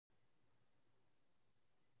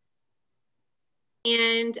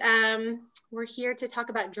and we're here to talk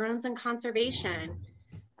about drones and conservation.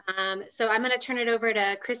 So I'm going to turn it over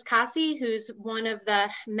to Chris Cassi, who's one of the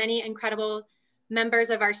many incredible members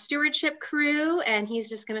of our stewardship crew, and he's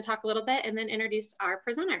just going to talk a little bit and then introduce our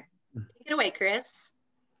presenter. Take it away, Chris.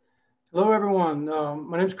 Hello, everyone.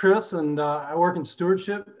 My name's Chris, and I work in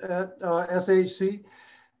stewardship at SHC.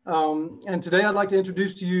 And today I'd like to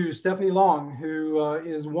introduce to you Stephanie Long, who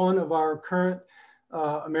is one of our current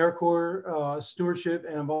AmeriCorps stewardship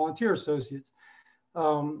and volunteer associates.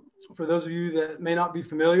 For those of you that may not be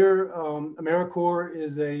familiar, AmeriCorps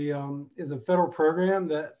is a federal program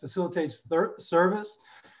that facilitates service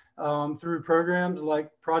through programs like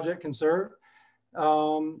Project Conserve,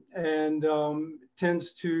 and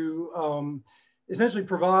tends to essentially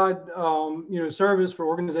provide service for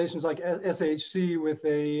organizations like SHC with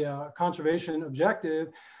a conservation objective,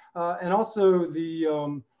 and also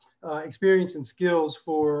the experience and skills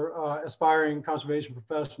for aspiring conservation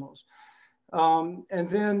professionals. And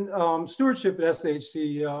then stewardship at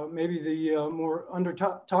SHC, maybe the more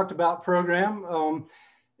talked about program.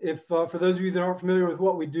 For those of you that aren't familiar with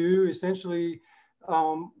what we do, essentially,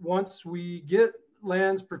 once we get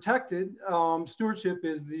lands protected, stewardship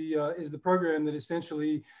is the program that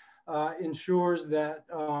essentially ensures that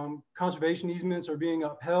conservation easements are being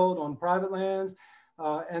upheld on private lands,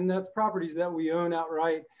 and that the properties that we own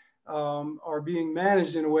outright are being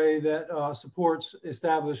managed in a way that supports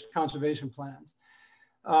established conservation plans.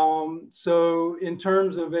 So in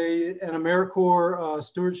terms of an AmeriCorps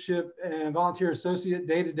stewardship and volunteer associate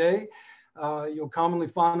day-to-day, you'll commonly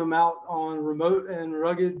find them out on remote and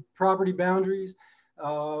rugged property boundaries,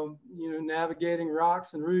 navigating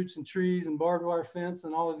rocks and roots and trees and barbed wire fence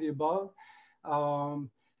and all of the above.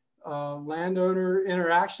 Landowner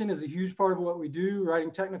interaction is a huge part of what we do,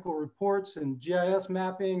 writing technical reports and GIS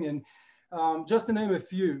mapping, and just to name a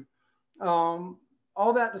few.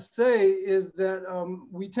 All that to say is that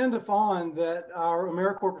we tend to find that our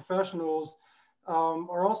AmeriCorps professionals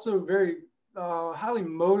are also very highly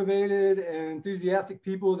motivated and enthusiastic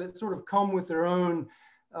people that sort of come with their own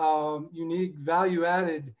unique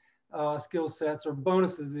value-added skill sets or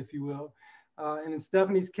bonuses, if you will. And in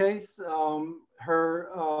Stephanie's case,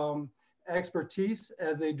 her expertise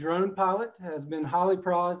as a drone pilot has been highly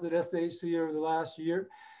prized at SHC over the last year.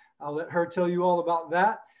 I'll let her tell you all about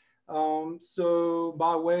that. So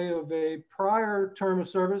by way of a prior term of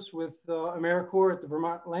service with AmeriCorps at the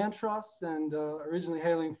Vermont Land Trust, and originally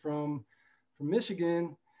hailing from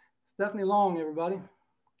Michigan, Stephanie Long, everybody.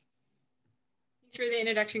 Thanks for the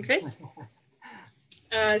introduction, Chris.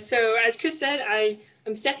 So as Chris said,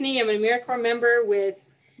 I'm Stephanie. I'm an AmeriCorps member with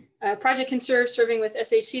Project Conserve, serving with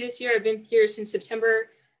SHC this year. I've been here since September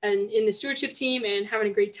and in the stewardship team and having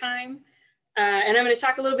a great time. And I'm going to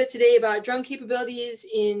talk a little bit today about drone capabilities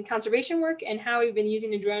in conservation work and how we've been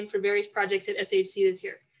using the drone for various projects at SHC this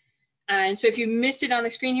year. And so if you missed it on the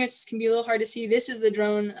screen here, this can be a little hard to see. This is the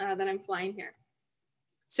drone that I'm flying here.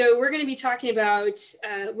 So we're going to be talking about,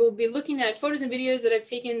 we'll be looking at photos and videos that I've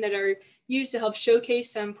taken that are used to help showcase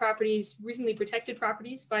some properties, recently protected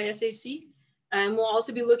properties by SHC. And we'll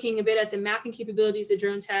also be looking a bit at the mapping capabilities that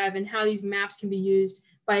drones have and how these maps can be used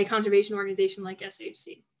by a conservation organization like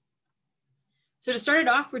SHC. So to start it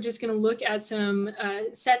off, we're just going to look at some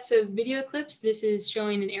sets of video clips. This is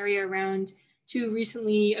showing an area around two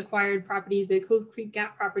recently acquired properties, the Cove Creek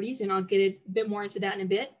Gap properties, and I'll get a bit more into that in a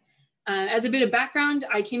bit. As a bit of background,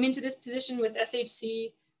 I came into this position with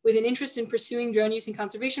SHC with an interest in pursuing drone use in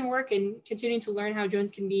conservation work and continuing to learn how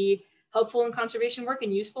drones can be helpful in conservation work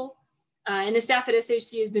and useful. And the staff at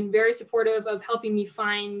SHC has been very supportive of helping me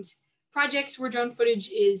find projects where drone footage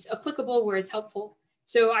is applicable, where it's helpful.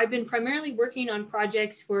 So I've been primarily working on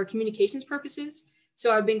projects for communications purposes.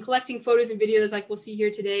 So I've been collecting photos and videos like we'll see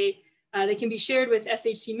here today that can be shared with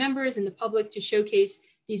SHC members and the public to showcase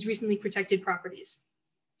these recently protected properties.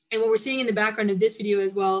 And what we're seeing in the background of this video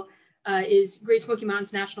as well is Great Smoky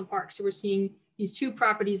Mountains National Park. So we're seeing these two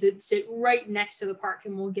properties that sit right next to the park,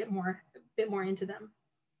 and we'll get a bit more into them.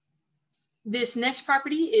 This next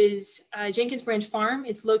property is Jenkins Branch Farm.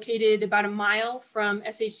 It's located about a mile from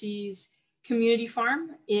SHC's community farm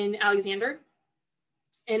in Alexander.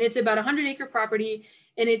 And it's about a 100-acre property,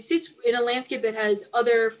 and it sits in a landscape that has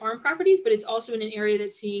other farm properties, but it's also in an area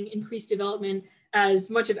that's seeing increased development, as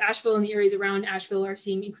much of Asheville and the areas around Asheville are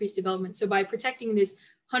seeing increased development. So by protecting this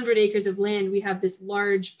 100 acres of land, we have this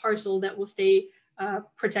large parcel that will stay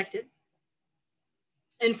protected.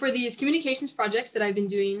 And for these communications projects that I've been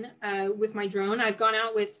doing with my drone, I've gone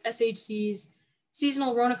out with SHC's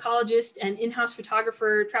seasonal drone ecologist and in-house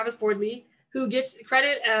photographer, Travis Boardley, who gets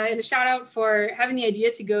credit and a shout out for having the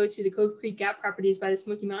idea to go to the Cove Creek Gap properties by the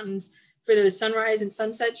Smoky Mountains for those sunrise and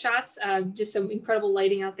sunset shots. Just some incredible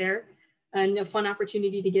lighting out there and a fun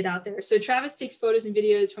opportunity to get out there. So Travis takes photos and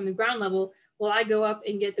videos from the ground level while I go up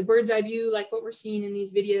and get the bird's eye view, like what we're seeing in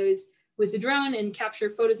these videos with the drone, and capture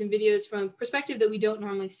photos and videos from a perspective that we don't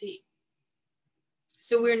normally see.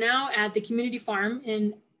 So we're now at the community farm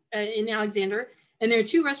in Alexander, and there are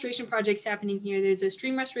 2 restoration projects happening here. There's a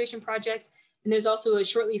stream restoration project, and there's also a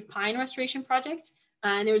shortleaf pine restoration project.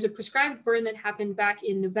 And there was a prescribed burn that happened back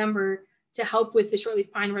in November to help with the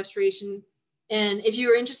shortleaf pine restoration. And if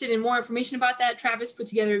you are interested in more information about that, Travis put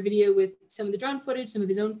together a video with some of the drone footage, some of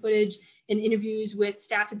his own footage, and interviews with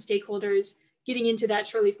staff and stakeholders getting into that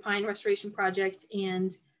shortleaf pine restoration project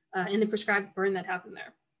and in the prescribed burn that happened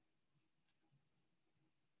there.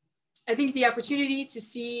 I think the opportunity to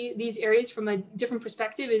see these areas from a different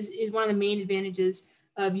perspective is one of the main advantages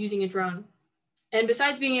of using a drone. And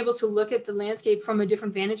besides being able to look at the landscape from a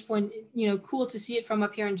different vantage point, you know, cool to see it from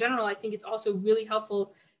up here in general, I think it's also really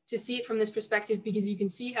helpful to see it from this perspective because you can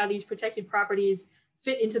see how these protected properties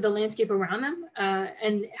fit into the landscape around them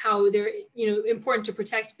and how they're, you know, important to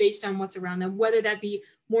protect based on what's around them, whether that be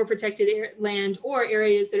more protected land or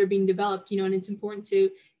areas that are being developed, you know, and it's important to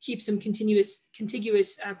keep some contiguous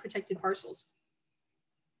protected parcels.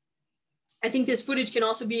 I think this footage can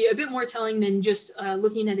also be a bit more telling than just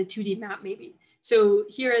looking at a 2D map maybe. So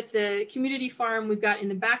here at the community farm, we've got in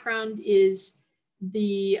the background is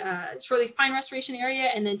the shortleaf pine restoration area,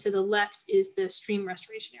 and then to the left is the stream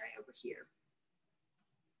restoration area over here.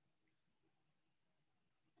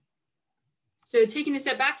 So taking a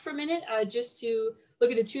step back for a minute, just to look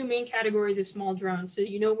at the 2 main categories of small drones. So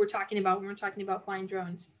you know what we're talking about when we're talking about flying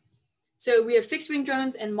drones. So we have fixed wing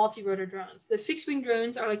drones and multi-rotor drones. The fixed wing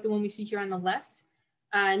drones are like the one we see here on the left,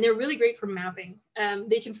 and they're really great for mapping.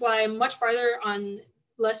 They can fly much farther on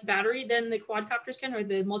less battery than the quadcopters can, or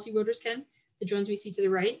the multi-rotors can, the drones we see to the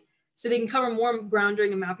right. So they can cover more ground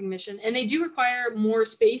during a mapping mission. And they do require more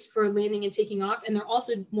space for landing and taking off, and they're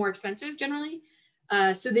also more expensive generally.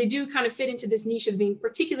 So they do kind of fit into this niche of being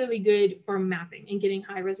particularly good for mapping and getting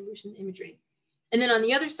high resolution imagery. And then on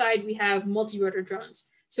the other side, we have multi-rotor drones.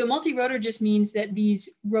 So multi-rotor just means that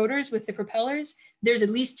these rotors with the propellers, there's at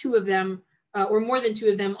least 2 of them or more than 2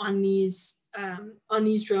 of them on these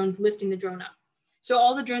drones lifting the drone up. So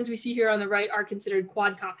all the drones we see here on the right are considered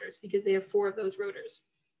quadcopters because they have 4 of those rotors.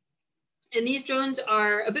 And these drones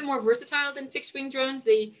are a bit more versatile than fixed wing drones.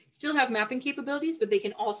 They still have mapping capabilities, but they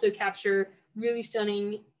can also capture really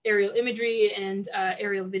stunning aerial imagery and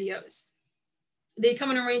aerial videos. They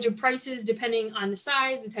come in a range of prices depending on the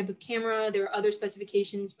size, the type of camera. There are other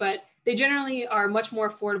specifications, but they generally are much more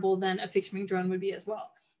affordable than a fixed wing drone would be as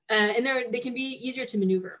well. And they can be easier to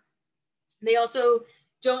maneuver. They also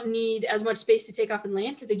don't need as much space to take off and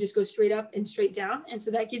land because they just go straight up and straight down. And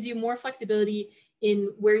so that gives you more flexibility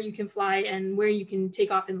in where you can fly and where you can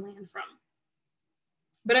take off and land from.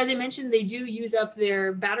 But as I mentioned, they do use up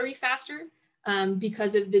their battery faster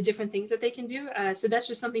because of the different things that they can do. So that's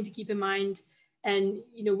just something to keep in mind, and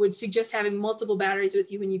would suggest having multiple batteries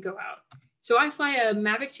with you when you go out. So I fly a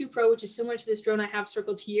Mavic 2 Pro, which is similar to this drone I have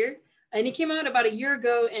circled here. And it came out about a year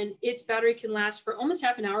ago, and its battery can last for almost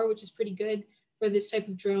half an hour, which is pretty good for this type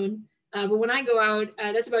of drone. But when I go out,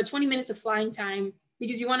 that's about 20 minutes of flying time,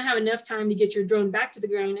 because you want to have enough time to get your drone back to the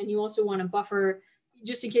ground, and you also want to buffer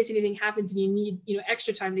just in case anything happens and you need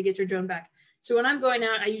extra time to get your drone back. So when I'm going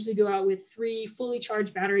out, I usually go out with 3 fully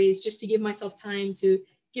charged batteries just to give myself time to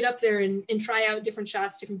get up there and try out different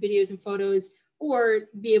shots, different videos and photos, or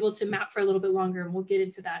be able to map for a little bit longer. And we'll get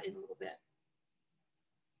into that in a little bit.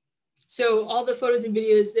 So all the photos and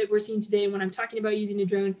videos that we're seeing today, when I'm talking about using a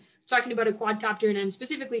drone, I'm talking about a quadcopter, and I'm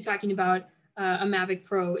specifically talking about a Mavic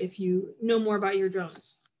Pro if you know more about your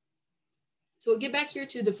drones. So we'll get back here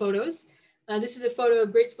to the photos. This is a photo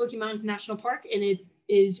of Great Smoky Mountains National Park, and it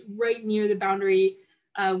is right near the boundary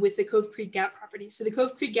with the Cove Creek Gap properties. So the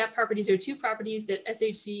Cove Creek Gap properties are 2 properties that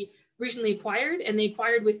SHC recently acquired, and they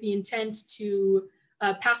acquired with the intent to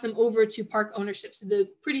pass them over to park ownership. So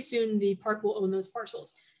pretty soon the park will own those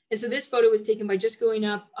parcels. And so this photo was taken by just going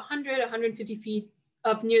up 100, 150 feet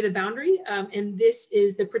up near the boundary. And this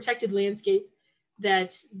is the protected landscape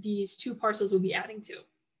that these 2 parcels will be adding to.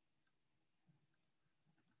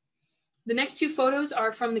 The next 2 photos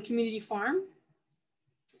are from the community farm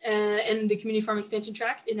and the community farm expansion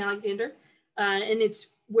tract in Alexander. And it's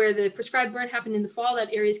where the prescribed burn happened in the fall. That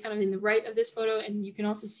area is kind of in the right of this photo. And you can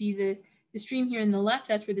also see the stream here in the left.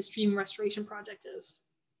 That's where the stream restoration project is.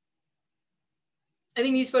 I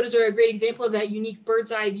think these photos are a great example of that unique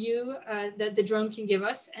bird's eye view that the drone can give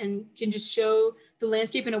us, and can just show the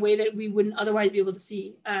landscape in a way that we wouldn't otherwise be able to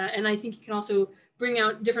see. And I think it can also bring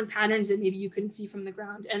out different patterns that maybe you couldn't see from the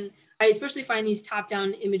ground. And I especially find these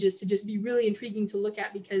top-down images to just be really intriguing to look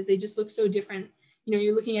at because they just look so different. You know,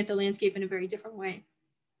 you're looking at the landscape in a very different way.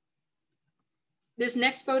 This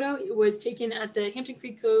next photo was taken at the Hampton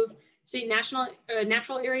Creek Cove State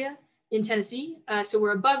Natural Area in Tennessee. So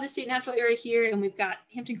we're above the state natural area here, and we've got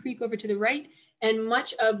Hampton Creek over to the right, and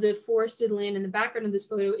much of the forested land in the background of this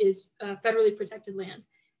photo is federally protected land.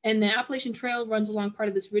 And the Appalachian Trail runs along part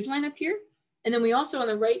of this ridgeline up here. And then we also on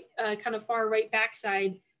the right, kind of far right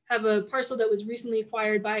backside, have a parcel that was recently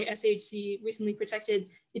acquired by SHC, recently protected.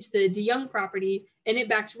 It's the DeYoung property, and it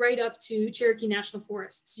backs right up to Cherokee National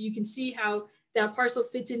Forest. So you can see how that parcel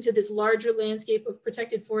fits into this larger landscape of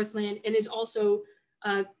protected forest land and is also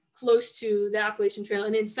close to the Appalachian Trail,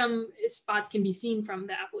 and in some spots can be seen from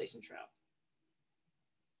the Appalachian Trail.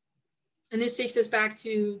 And this takes us back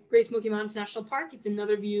to Great Smoky Mountains National Park. It's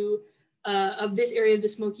another view of this area of the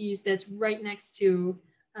Smokies that's right next to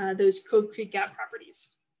those Cove Creek Gap properties.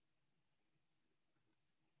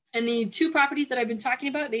 And the two properties that I've been talking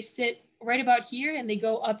about, they sit right about here and they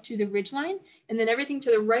go up to the ridgeline. And then everything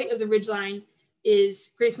to the right of the ridgeline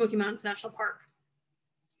is Great Smoky Mountains National Park.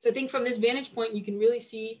 So I think from this vantage point, you can really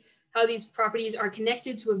see how these properties are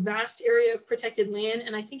connected to a vast area of protected land.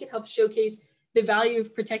 And I think it helps showcase the value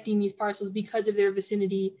of protecting these parcels because of their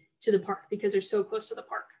vicinity to the park, because they're so close to the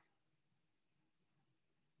park.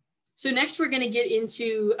 So next we're going to get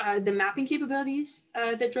into the mapping capabilities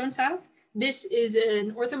that drones have. This is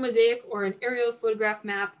an orthomosaic or an aerial photograph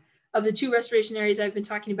map of the two restoration areas I've been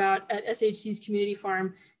talking about at SHC's community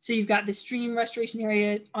farm. So you've got the stream restoration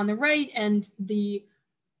area on the right and the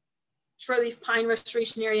shortleaf pine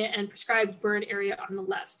restoration area and prescribed burn area on the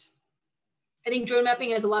left. I think drone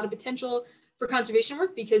mapping has a lot of potential for conservation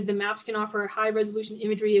work because the maps can offer high resolution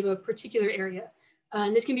imagery of a particular area.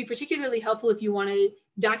 And this can be particularly helpful if you want to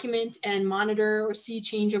document and monitor or see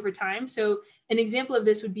change over time. So an example of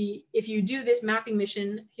this would be if you do this mapping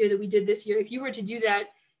mission here that we did this year, if you were to do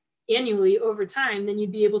that annually over time, then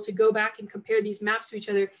you'd be able to go back and compare these maps to each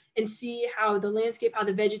other and see how the landscape, how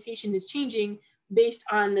the vegetation is changing based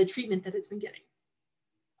on the treatment that it's been getting.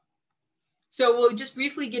 So we'll just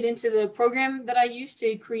briefly get into the program that I used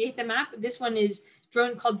to create the map. This one is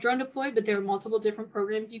called Drone Deploy, but there are multiple different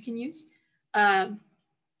programs you can use.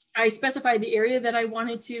 I specified the area that I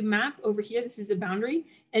wanted to map over here. This is the boundary.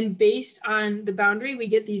 And based on the boundary, we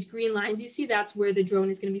get these green lines. You see that's where the drone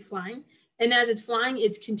is going to be flying. And as it's flying,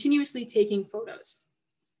 it's continuously taking photos.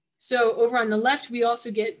 So over on the left, we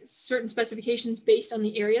also get certain specifications based on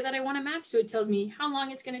the area that I want to map. So it tells me how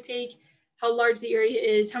long it's going to take, how large the area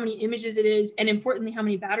is, how many images it is, and importantly, how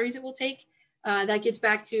many batteries it will take. That gets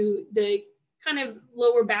back to the kind of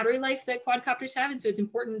lower battery life that quadcopters have. And so it's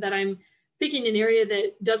important that I'm picking an area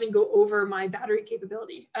that doesn't go over my battery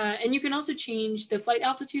capability. And you can also change the flight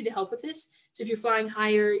altitude to help with this. So if you're flying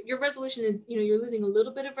higher, your resolution is, you're losing a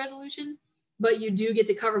little bit of resolution, but you do get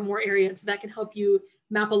to cover more area. So that can help you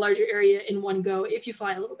map a larger area in one go if you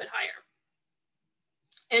fly a little bit higher.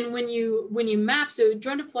 And when you map, so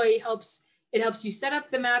Drone Deploy helps you set up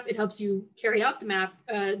the map, it helps you carry out the map,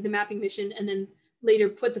 the mapping mission, and then later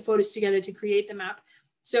put the photos together to create the map.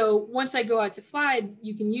 So once I go out to fly,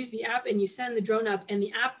 you can use the app and you send the drone up and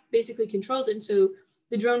the app basically controls it. And so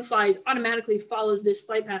the drone flies automatically, follows this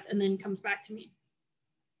flight path and then comes back to me.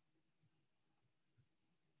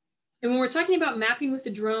 And when we're talking about mapping with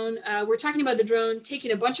the drone, we're talking about the drone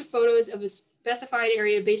taking a bunch of photos of a specified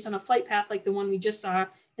area based on a flight path like the one we just saw,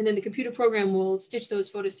 and then the computer program will stitch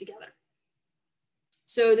those photos together.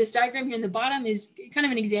 So this diagram here in the bottom is kind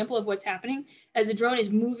of an example of what's happening as the drone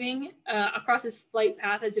is moving across this flight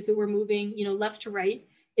path as if it were moving, left to right.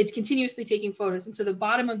 It's continuously taking photos. And so the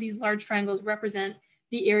bottom of these large triangles represent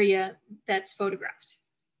the area that's photographed.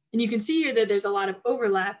 And you can see here that there's a lot of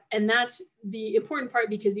overlap, and that's the important part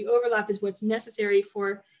because the overlap is what's necessary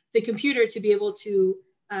for the computer to be able to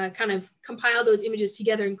kind of compile those images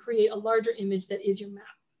together and create a larger image that is your map.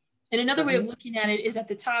 And another way of looking at it is at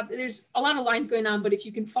the top, there's a lot of lines going on, but if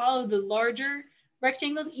you can follow the larger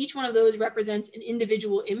rectangles, each one of those represents an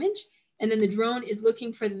individual image. And then the drone is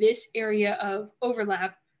looking for this area of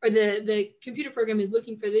overlap, or the computer program is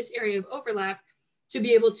looking for this area of overlap to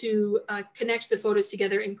be able to connect the photos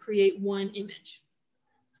together and create one image.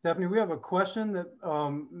 Stephanie, we have a question that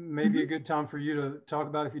may be a good time for you to talk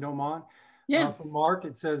about if you don't mind. Yeah. From Mark,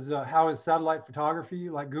 it says, how is satellite photography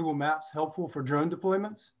like Google Maps helpful for drone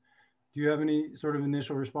deployments? Do you have any sort of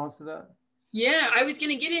initial response to that? Yeah, I was going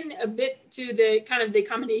to get in a bit to the kind of the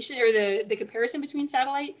combination or the comparison between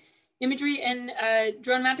satellite imagery and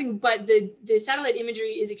drone mapping, but the satellite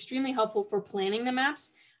imagery is extremely helpful for planning the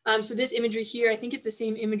maps. So this imagery here, I think it's the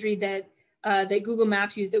same imagery that that Google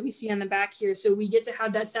Maps use that we see on the back here. So we get to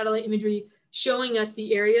have that satellite imagery showing us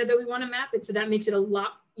the area that we want to map. And so that makes it a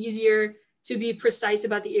lot easier to be precise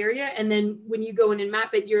about the area. And then when you go in and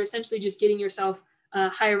map it, you're essentially just getting yourself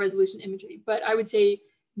higher resolution imagery. But I would say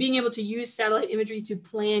being able to use satellite imagery to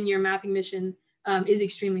plan your mapping mission is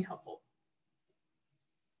extremely helpful.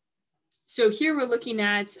 So here we're looking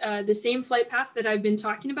at the same flight path that I've been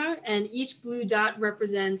talking about, and each blue dot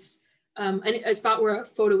represents a spot where a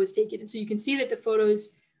photo was taken. And so you can see that the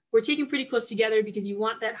photos were taken pretty close together because you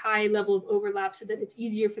want that high level of overlap so that it's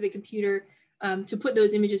easier for the computer to put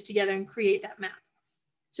those images together and create that map.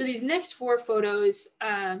 So these next 4 photos,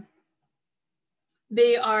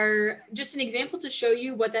 they are just an example to show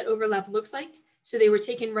you what that overlap looks like. So they were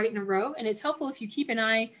taken right in a row, and it's helpful if you keep an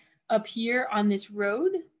eye up here on this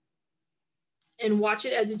road and watch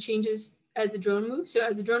it as it changes as the drone moves. So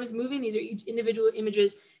as the drone is moving, these are each individual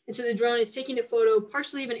images. And so the drone is taking a photo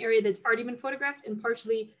partially of an area that's already been photographed and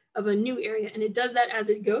partially of a new area. And it does that as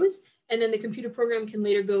it goes. And then the computer program can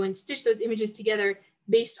later go and stitch those images together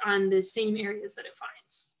based on the same areas that it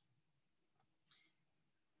finds.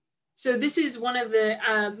 So this is one of the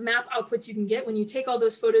map outputs you can get when you take all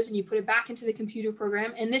those photos and you put it back into the computer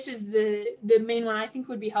program. And this is the main one I think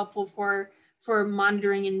would be helpful for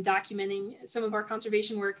monitoring and documenting some of our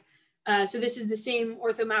conservation work. So this is the same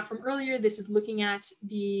ortho map from earlier. This is looking at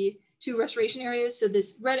the 2 restoration areas. So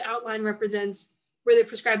this red outline represents where the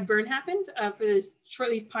prescribed burn happened for this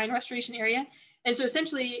shortleaf pine restoration area. And so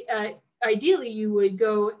essentially, ideally, you would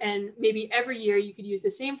go and maybe every year you could use the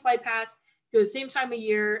same flight path, go the same time of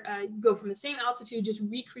year, go from the same altitude, just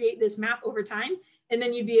recreate this map over time. And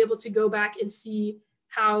then you'd be able to go back and see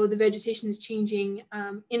how the vegetation is changing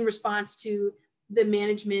in response to the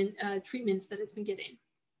management treatments that it's been getting.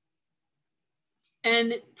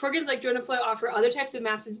 And programs like Drone Deploy offer other types of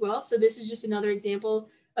maps as well. So this is just another example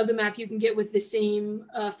of the map you can get with the same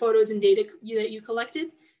photos and data that you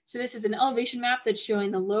collected. So this is an elevation map that's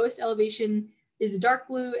showing the lowest elevation is the dark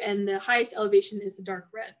blue and the highest elevation is the dark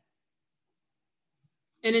red.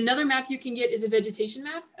 And another map you can get is a vegetation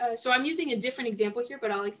map. So I'm using a different example here,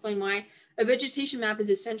 but I'll explain why. A vegetation map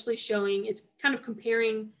is essentially showing, it's kind of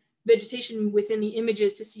comparing vegetation within the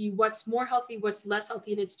images to see what's more healthy, what's less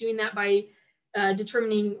healthy. And it's doing that by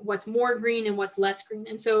determining what's more green and what's less green.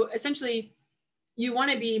 And so essentially you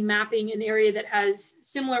want to be mapping an area that has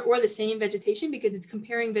similar or the same vegetation because it's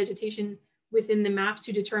comparing vegetation within the map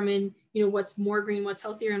to determine, what's more green, what's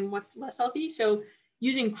healthier and what's less healthy. So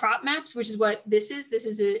using crop maps, which is what this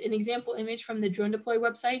is an example image from the Drone Deploy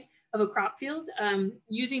website of a crop field.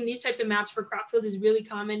 Using these types of maps for crop fields is really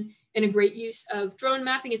common and a great use of drone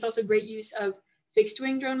mapping. It's also great use of fixed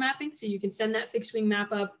wing drone mapping. So you can send that fixed wing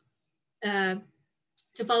map up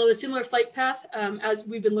to follow a similar flight path as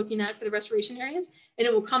we've been looking at for the restoration areas. And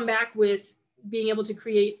it will come back with being able to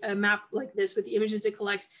create a map like this with the images it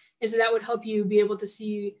collects. And so that would help you be able to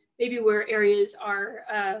see maybe where areas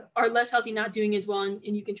are less healthy, not doing as well, and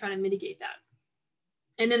you can try to mitigate that.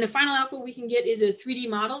 And then the final output we can get is a 3D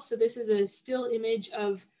model. So this is a still image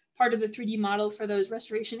of part of the 3D model for those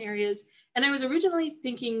restoration areas. And I was originally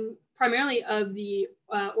thinking primarily of the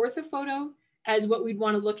orthophoto as what we'd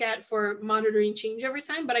want to look at for monitoring change over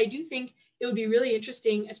time. But I do think it would be really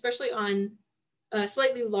interesting, especially on a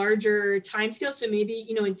slightly larger timescale. So maybe,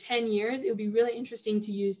 in 10 years, it would be really interesting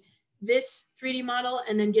to use this 3D model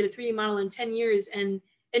and then get a 3D model in 10 years and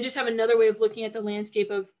just have another way of looking at the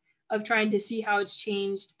landscape of trying to see how it's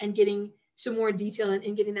changed and getting some more detail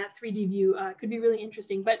and getting that 3D view could be really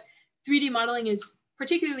interesting. But 3D modeling is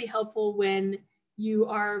particularly helpful when you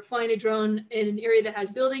are flying a drone in an area that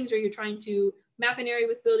has buildings or you're trying to map an area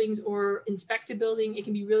with buildings or inspect a building. It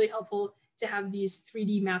can be really helpful to have these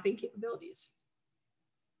 3D mapping capabilities.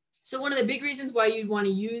 So one of the big reasons why you'd want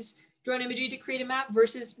to use drone imagery to create a map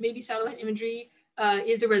versus maybe satellite imagery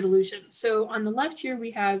is the resolution. So on the left here,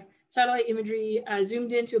 we have satellite imagery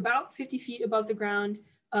zoomed into about 50 feet above the ground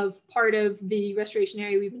of part of the restoration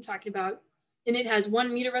area we've been talking about. And it has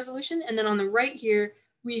 1 meter resolution. And then on the right here,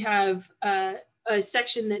 we have a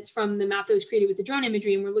section that's from the map that was created with the drone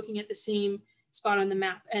imagery. And we're looking at the same spot on the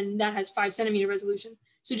map. And that has 5 centimeter resolution.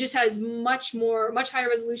 So it just has much higher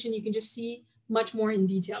resolution. You can just see much more in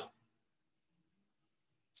detail.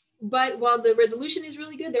 But while the resolution is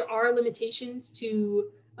really good, there are limitations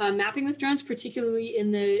to mapping with drones, particularly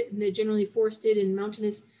in the generally forested and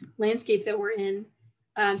mountainous landscape that we're in.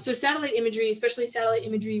 So satellite imagery, especially satellite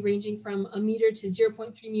imagery ranging from 1 meter to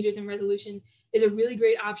 0.3 meters in resolution, is a really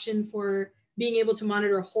great option for being able to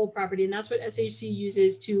monitor a whole property. And that's what SHC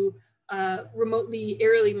uses to remotely,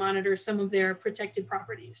 aerially monitor some of their protected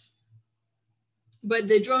properties. But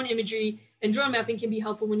the drone imagery and drone mapping can be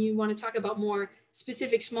helpful when you want to talk about more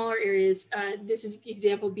specific, smaller areas. This is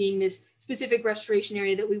example being this specific restoration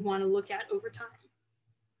area that we want to look at over time.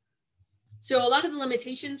 So a lot of the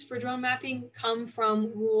limitations for drone mapping come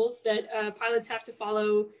from rules that pilots have to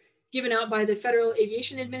follow given out by the Federal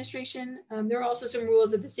Aviation Administration. There are also some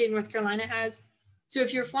rules that the state of North Carolina has. So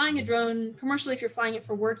if you're flying a drone commercially, if you're flying it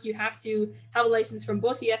for work, you have to have a license from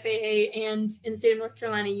both the FAA and in the state of North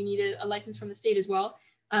Carolina, you need a license from the state as well.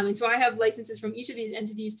 And so I have licenses from each of these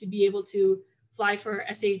entities to be able to fly for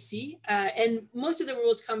SHC. And most of the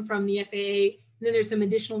rules come from the FAA. And then there's some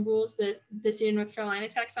additional rules that the state of North Carolina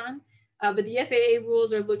tacks on. But the FAA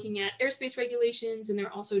rules are looking at airspace regulations, and there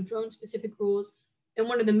are also drone specific rules. And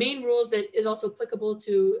one of the main rules that is also applicable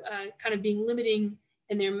to kind of being limiting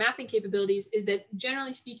in their mapping capabilities is that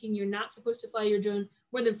generally speaking, you're not supposed to fly your drone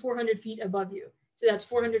more than 400 feet above you. So that's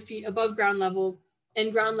 400 feet above ground level,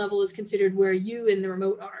 and ground level is considered where you and the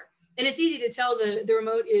remote are. And it's easy to tell the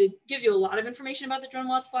remote, it gives you a lot of information about the drone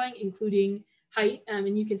while it's flying, including height.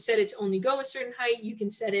 And you can set it to only go a certain height. You can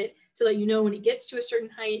set it to let you know when it gets to a certain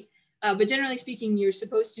height. But generally speaking, you're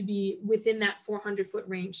supposed to be within that 400-foot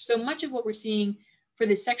range. So much of what we're seeing for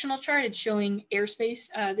this sectional chart, it's showing airspace.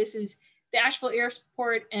 This is the Asheville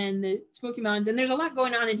Airport and the Smoky Mountains. And there's a lot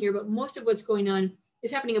going on in here, but most of what's going on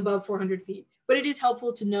is happening above 400 feet. But it is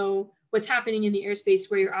helpful to know what's happening in the airspace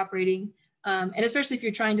where you're operating. And especially if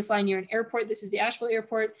you're trying to fly near an airport, this is the Asheville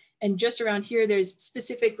Airport. And just around here, there's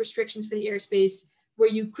specific restrictions for the airspace where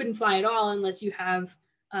you couldn't fly at all unless you have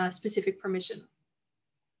specific permission.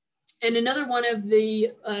 And another one of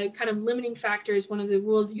the kind of limiting factors, one of the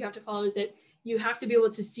rules that you have to follow is that you have to be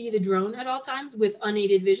able to see the drone at all times with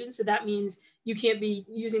unaided vision. So that means you can't be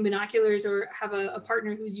using binoculars or have a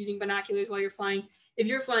partner who's using binoculars while you're flying. If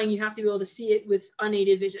you're flying, you have to be able to see it with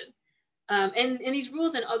unaided vision. And these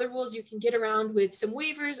rules and other rules you can get around with some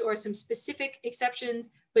waivers or some specific exceptions,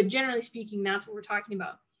 but generally speaking, that's what we're talking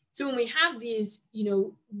about. So when we have these,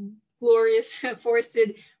 glorious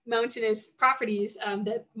forested mountainous properties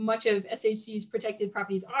that much of SHC's protected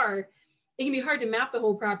properties are, it can be hard to map the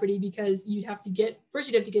whole property because you'd have to get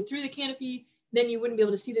through the canopy, then you wouldn't be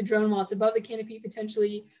able to see the drone while it's above the canopy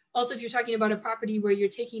potentially. Also, if you're talking about a property where you're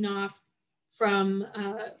taking off from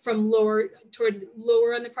lower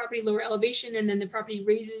on the property, lower elevation, and then the property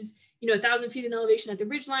raises, 1,000 feet in elevation at the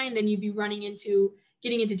ridge line, then you'd be getting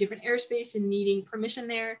into different airspace and needing permission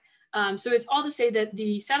there. So it's all to say that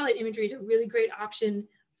the satellite imagery is a really great option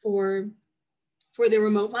for the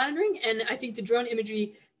remote monitoring. And I think the drone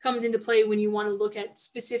imagery comes into play when you want to look at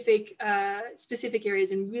specific areas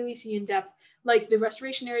and really see in depth, like the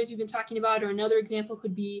restoration areas we've been talking about. Or another example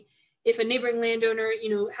could be if a neighboring landowner,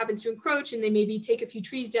 happens to encroach and they maybe take a few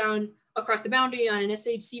trees down across the boundary on an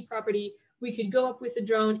SHC property, we could go up with a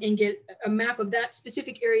drone and get a map of that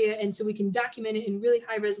specific area. And so we can document it in really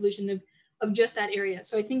high resolution of just that area.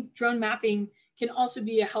 So I think drone mapping can also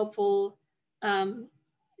be a helpful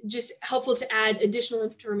to add additional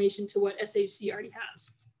information to what SHC already has.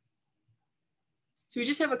 So we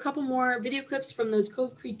just have a couple more video clips from those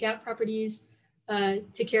Cove Creek Gap properties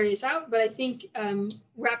to carry us out. But I think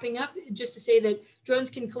wrapping up, just to say that drones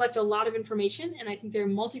can collect a lot of information, and I think they're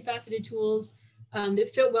multifaceted tools that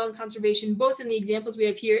fit well in conservation, both in the examples we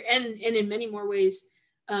have here and in many more ways.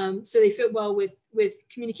 So they fit well with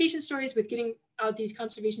communication stories, with getting out these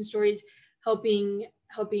conservation stories, helping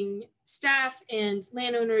staff and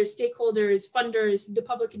landowners, stakeholders, funders, the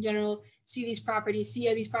public in general, see these properties, see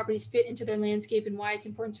how these properties fit into their landscape and why it's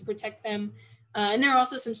important to protect them. And there are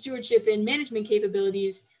also some stewardship and management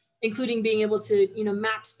capabilities, including being able to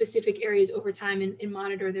map specific areas over time and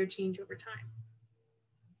monitor their change over time.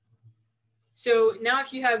 So now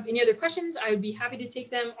if you have any other questions, I would be happy to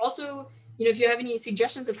take them. Also, if you have any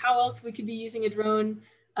suggestions of how else we could be using a drone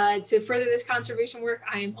to further this conservation work,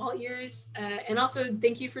 I am all ears. And also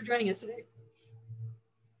thank you for joining us today.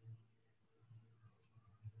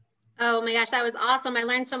 Oh my gosh, that was awesome. I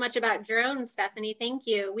learned so much about drones, Stephanie. Thank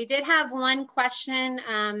you. We did have one question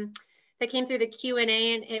that came through the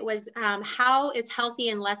Q&A, and it was how is healthy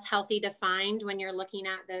and less healthy defined when you're looking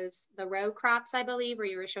at the row crops, I believe, where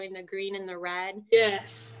you were showing the green and the red?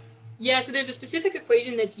 Yes. Yeah, so there's a specific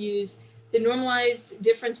equation that's used, the normalized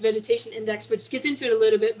difference vegetation index, which gets into it a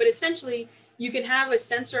little bit, but essentially you can have a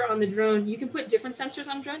sensor on the drone. You can put different sensors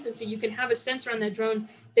on drones. And so you can have a sensor on that drone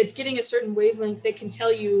that's getting a certain wavelength that can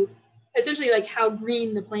tell you essentially like how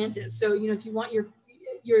green the plant is. So, if you want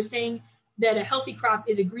you're saying that a healthy crop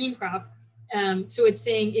is a green crop. So it's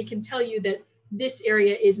saying it can tell you that this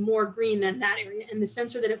area is more green than that area. And the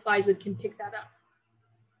sensor that it flies with can pick that up.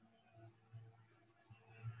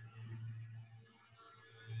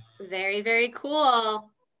 Very, very cool.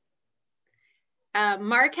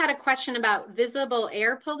 Mark had a question about visible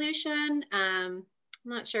air pollution. I'm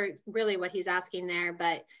not sure really what he's asking there,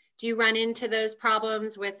 but do you run into those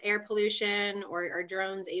problems with air pollution, or are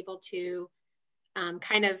drones able to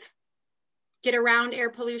kind of get around air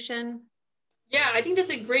pollution? Yeah, I think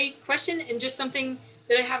that's a great question, and just something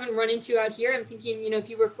that I haven't run into out here. I'm thinking, if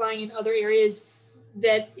you were flying in other areas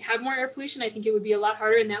that have more air pollution, I think it would be a lot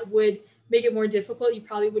harder, and that would make it more difficult. You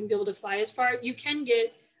probably wouldn't be able to fly as far. You can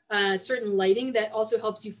get certain lighting that also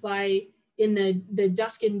helps you fly in the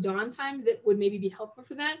dusk and dawn time that would maybe be helpful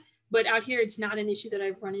for that. But out here, it's not an issue that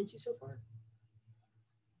I've run into so far.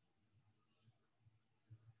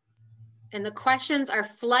 And the questions are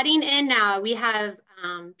flooding in now. We have,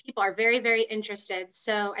 people are very, very interested.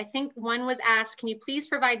 So I think one was asked, can you please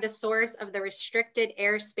provide the source of the restricted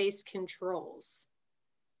airspace controls?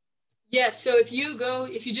 Yes, so if you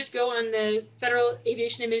just go on the Federal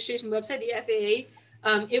Aviation Administration website, the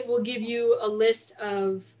FAA, it will give you a list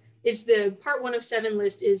of, it's the Part 107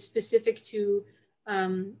 list is specific to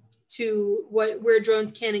where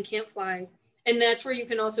drones can and can't fly. And that's where you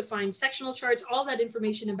can also find sectional charts. All that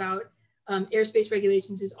information about airspace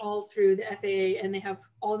regulations is all through the FAA, and they have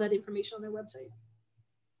all that information on their website.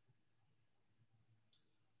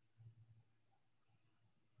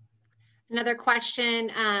 Another question,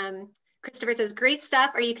 Christopher says, great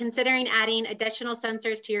stuff. Are you considering adding additional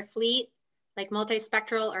sensors to your fleet, like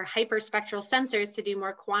multispectral or hyperspectral sensors, to do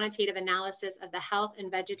more quantitative analysis of the health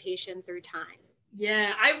and vegetation through time?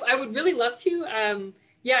 Yeah, I would really love to.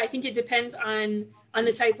 Yeah, I think it depends on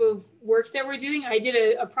the type of work that we're doing. I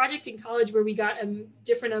did a project in college where we got a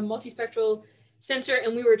multispectral sensor,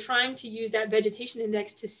 and we were trying to use that vegetation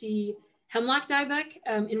index to see hemlock dieback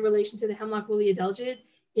in relation to the hemlock woolly adelgid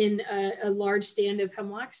in a large stand of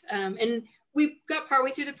hemlocks. And we got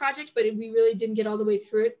partway through the project, but we really didn't get all the way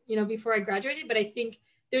through it, before I graduated. But I think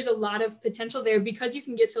there's a lot of potential there because you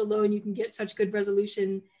can get so low and you can get such good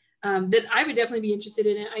resolution that I would definitely be interested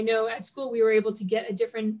in it. I know at school we were able to get a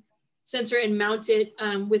different sensor and mount it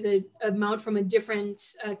with a mount from a different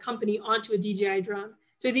company onto a DJI drone.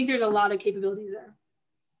 So I think there's a lot of capabilities there.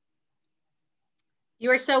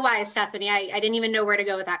 You are so wise, Stephanie. I didn't even know where to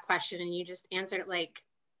go with that question, and you just answered it like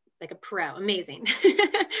a pro. Amazing.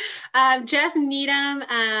 Jeff Needham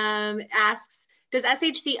asks, does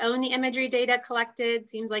SHC own the imagery data collected?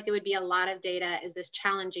 Seems like it would be a lot of data. Is this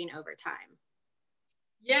challenging over time?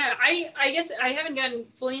 Yeah, I guess I haven't gotten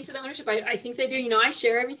fully into the ownership. I think they do. I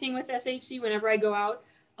share everything with SHC whenever I go out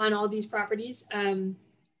on all these properties. And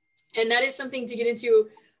that is something to get into.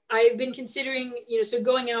 I've been considering, so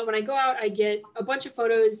going out, when I go out, I get a bunch of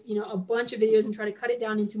photos, a bunch of videos, and try to cut it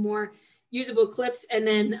down into more usable clips. And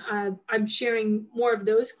then I'm sharing more of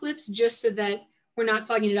those clips just so that we're not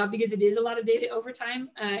clogging it up, because it is a lot of data over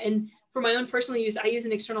time. And for my own personal use, I use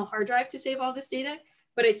an external hard drive to save all this data.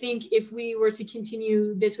 But I think if we were to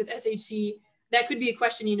continue this with SHC, that could be a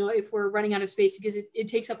question, if we're running out of space, because it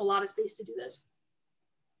takes up a lot of space to do this.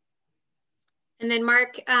 And then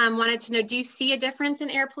Mark wanted to know, do you see a difference in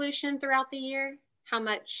air pollution throughout the year? How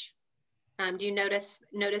much do you notice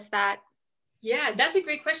that? Yeah, that's a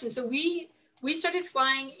great question. So we started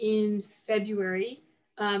flying in February.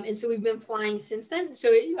 And so we've been flying since then.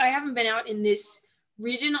 So I haven't been out in this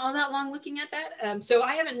region all that long looking at that. So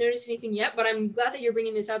I haven't noticed anything yet, but I'm glad that you're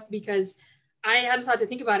bringing this up, because I hadn't thought to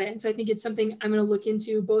think about it. And so I think it's something I'm going to look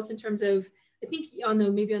into, both in terms of, I think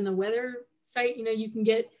maybe on the weather site, you can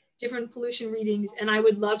get different pollution readings, and I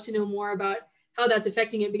would love to know more about how that's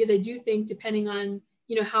affecting it, because I do think depending on,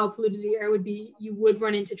 how polluted the air would be, you would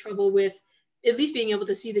run into trouble with at least being able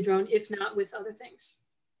to see the drone, if not with other things.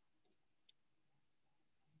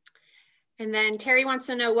 And then Terry wants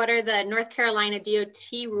to know, what are the North Carolina DOT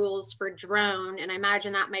rules for drone? And I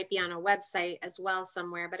imagine that might be on a website as well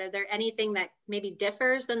somewhere, but are there anything that maybe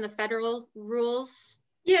differs than the federal rules?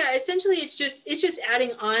 Yeah, essentially it's just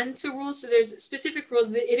adding on to rules. So there's specific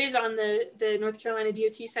rules that it is on the North Carolina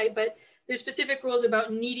DOT site, but there's specific rules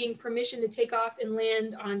about needing permission to take off and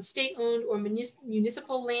land on state-owned or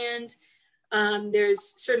municipal land. There's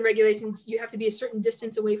certain regulations. You have to be a certain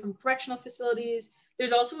distance away from correctional facilities.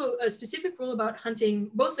 There's also a specific rule about hunting,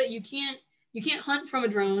 both that you can't hunt from a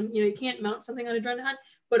drone, you can't mount something on a drone to hunt,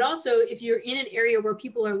 but also if you're in an area where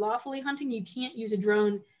people are lawfully hunting, you can't use a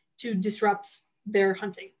drone to disrupt their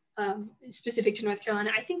hunting, specific to North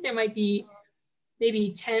Carolina. I think there might be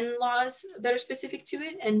maybe 10 laws that are specific to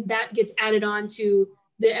it, and that gets added on to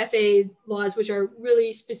the FAA laws, which are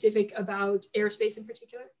really specific about airspace in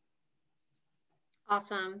particular.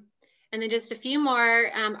 Awesome. And then just a few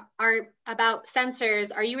more are about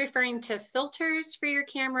sensors. Are you referring to filters for your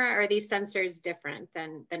camera, or are these sensors different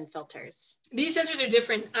than filters? These sensors are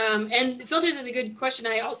different. And filters is a good question.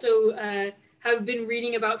 I also have been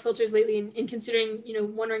reading about filters lately and considering,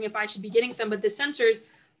 wondering if I should be getting some, but the sensors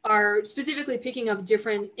are specifically picking up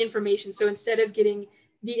different information. So instead of getting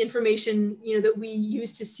the information, that we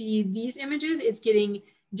use to see these images, it's getting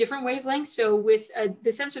different wavelengths. So with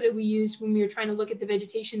the sensor that we used when we were trying to look at the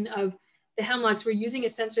vegetation of the hemlocks, we're using a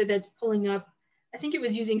sensor that's pulling up, I think it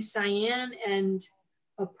was using cyan and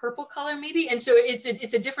a purple color maybe. And so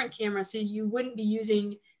it's a different camera. So you wouldn't be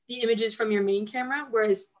using the images from your main camera,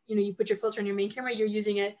 whereas, you put your filter on your main camera, you're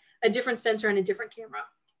using a different sensor and a different camera.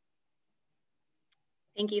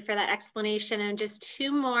 Thank you for that explanation. And just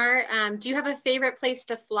two more. Do you have a favorite place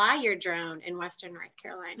to fly your drone in Western North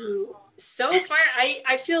Carolina? So far,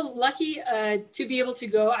 I feel lucky to be able to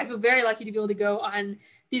go. I feel very lucky to be able to go on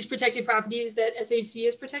these protected properties that SHC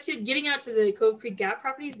has protected. Getting out to the Cove Creek Gap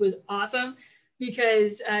properties was awesome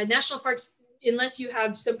because national parks, unless you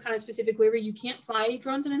have some kind of specific waiver, you can't fly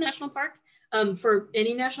drones in a national park for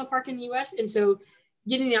any national park in the US. And so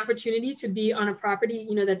getting the opportunity to be on a property,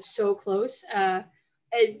 that's so close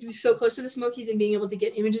to the Smokies and being able to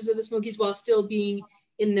get images of the Smokies while still being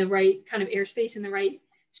in the right kind of airspace in the right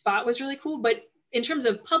spot was really cool. But in terms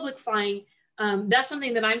of public flying, that's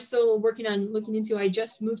something that I'm still working on looking into. I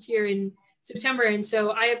just moved here in September. And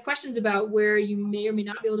so I have questions about where you may or may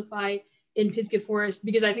not be able to fly in Pisgah Forest,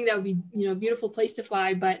 because I think that would be, a beautiful place to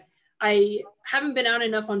fly, but I haven't been out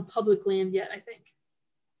enough on public land yet, I think.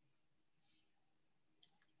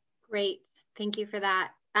 Great, thank you for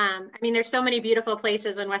that. I mean, there's so many beautiful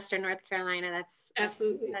places in Western North Carolina. That's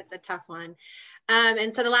a tough one.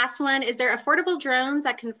 And so the last one, is there affordable drones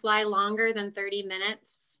that can fly longer than 30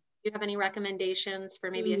 minutes? Do you have any recommendations for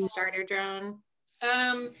maybe a starter drone?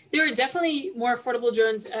 There are definitely more affordable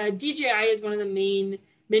drones. DJI is one of the main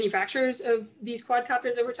manufacturers of these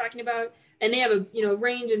quadcopters that we're talking about, and they have a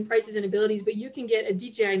range and prices and abilities, but you can get a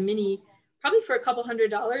DJI Mini probably for a couple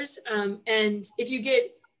 $100. And if you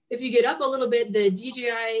get up a little bit, the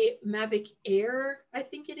DJI Mavic Air, I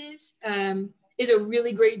think it is a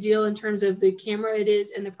really great deal in terms of the camera it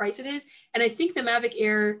is and the price it is. And I think the Mavic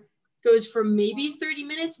Air goes for maybe 30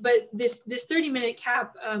 minutes, but this 30-minute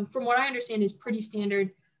cap, from what I understand, is pretty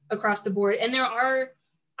standard across the board. And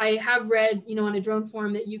I have read, on a drone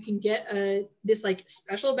forum that you can get this like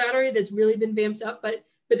special battery that's really been vamped up, but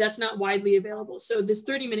that's not widely available. So this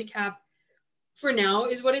 30-minute cap for now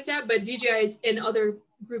is what it's at, but DJI's and other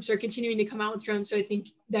groups are continuing to come out with drones. So I think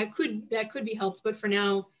that could be helped. But for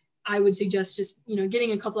now, I would suggest just,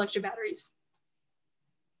 getting a couple extra batteries.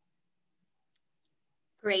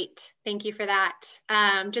 Great, thank you for that.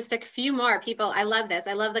 Just a few more people. I love this.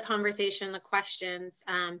 I love the conversation, the questions.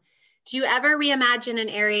 Do you ever reimagine an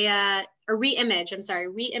area or reimage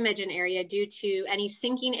an area due to any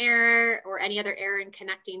syncing error or any other error in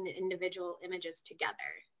connecting the individual images together?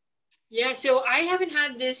 Yeah, so I haven't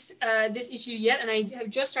had this issue yet, and I have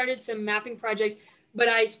just started some mapping projects, but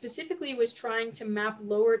I specifically was trying to map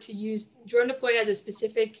lower to use Drone Deploy as a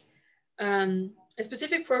specific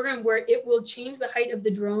program where it will change the height of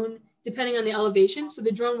the drone depending on the elevation. So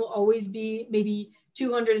the drone will always be maybe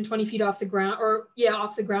 220 feet off the ground,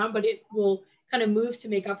 but it will kind of move to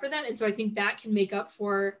make up for that. And so I think that can make up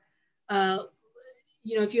for,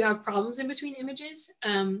 if you have problems in between images.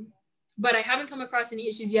 But I haven't come across any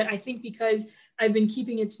issues yet. I think because I've been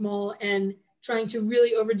keeping it small and trying to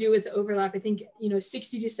really overdo with the overlap. I think,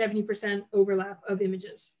 60 to 70% overlap of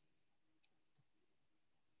images.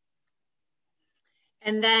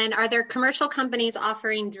 And then are there commercial companies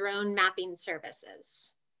offering drone mapping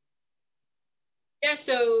services? Yeah,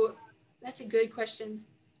 so that's a good question.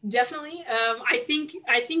 Definitely. I think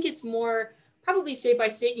it's more probably state by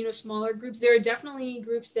state, smaller groups. There are definitely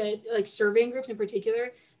groups that, like surveying groups in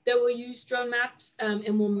particular, that will use drone maps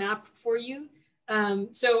and will map for you.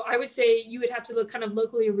 So I would say you would have to look kind of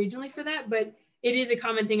locally or regionally for that, but it is a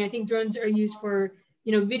common thing. I think drones are used for,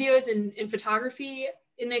 videos and photography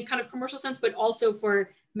in a kind of commercial sense, but also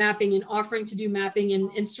for mapping and offering to do mapping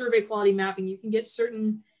and survey quality mapping. You can get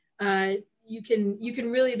certain, you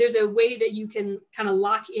can really, there's a way that you can kind of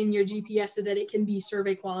lock in your GPS so that it can be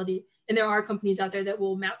survey quality. And there are companies out there that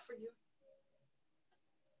will map for you.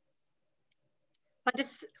 I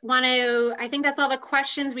just want to, I think that's all the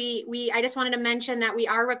questions I just wanted to mention that we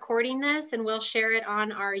are recording this and we'll share it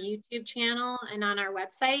on our YouTube channel and on our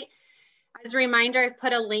website. As a reminder, I've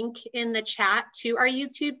put a link in the chat to our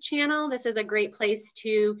YouTube channel. This is a great place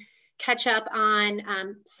to catch up on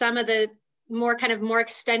some of the more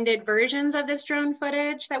extended versions of this drone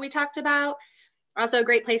footage that we talked about. Also a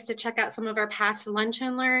great place to check out some of our past lunch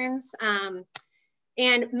and learns.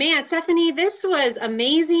 And man, Stephanie, this was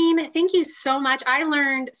amazing. Thank you so much. I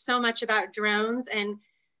learned so much about drones, and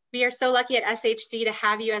we are so lucky at SHC to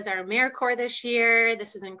have you as our AmeriCorps this year.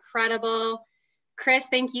 This is incredible. Chris,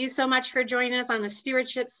 thank you so much for joining us on the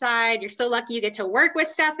stewardship side. You're so lucky you get to work with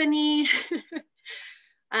Stephanie.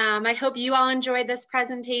 I hope you all enjoyed this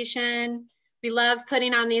presentation. We love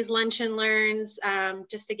putting on these lunch and learns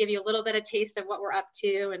just to give you a little bit of taste of what we're up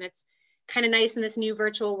to. And it's kind of nice in this new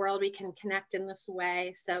virtual world, we can connect in this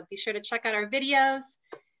way. So be sure to check out our videos.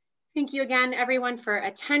 Thank you again, everyone, for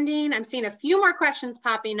attending. I'm seeing a few more questions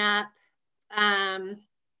popping up.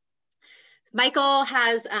 Michael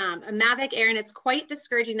has a Mavic Air, and it's quite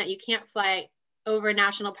discouraging that you can't fly over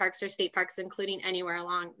national parks or state parks, including anywhere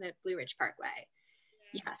along the Blue Ridge Parkway.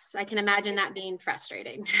 Yes, I can imagine that being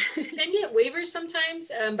frustrating. You can get waivers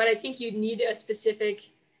sometimes, but I think you'd need a specific,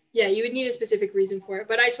 you would need a specific reason for it.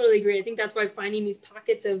 But I totally agree. I think that's why finding these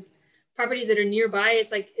pockets of properties that are nearby,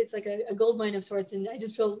 it's like a gold mine of sorts. And I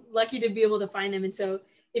just feel lucky to be able to find them. And so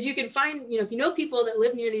if you can find, if you know people that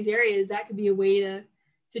live near these areas, that could be a way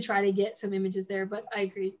to try to get some images there. But I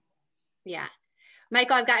agree. Yeah.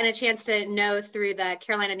 Michael, I've gotten a chance to know through the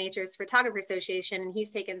Carolina Nature's Photographer Association, and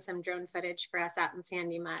he's taken some drone footage for us out in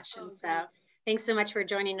Sandy Mush. And so thanks so much for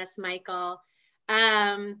joining us, Michael.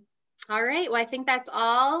 All right, well, I think that's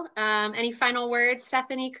all. Any final words,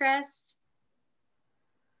 Stephanie, Chris?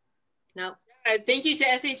 No. Thank you to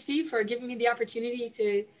SHC for giving me the opportunity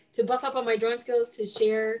to buff up on my drone skills, to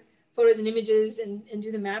share photos and images and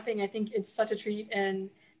do the mapping. I think it's such a treat, and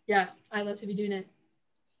yeah, I love to be doing it.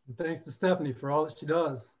 And thanks to Stephanie for all that she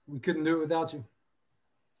does. We couldn't do it without you.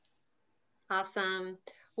 Awesome.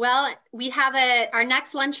 Well, we have our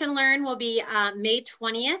next Lunch and Learn will be May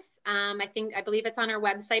 20th. I believe it's on our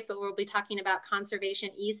website, but we'll be talking about conservation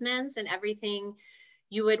easements and everything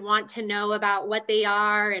you would want to know about what they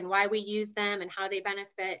are and why we use them and how they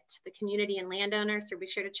benefit the community and landowners. So be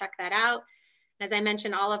sure to check that out. As I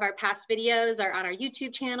mentioned, all of our past videos are on our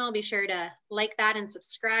YouTube channel. Be sure to like that and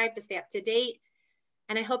subscribe to stay up to date.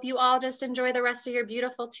 And I hope you all just enjoy the rest of your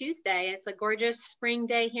beautiful Tuesday. It's a gorgeous spring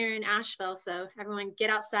day here in Asheville. So everyone get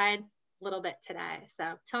outside a little bit today.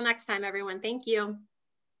 So till next time, everyone, thank you.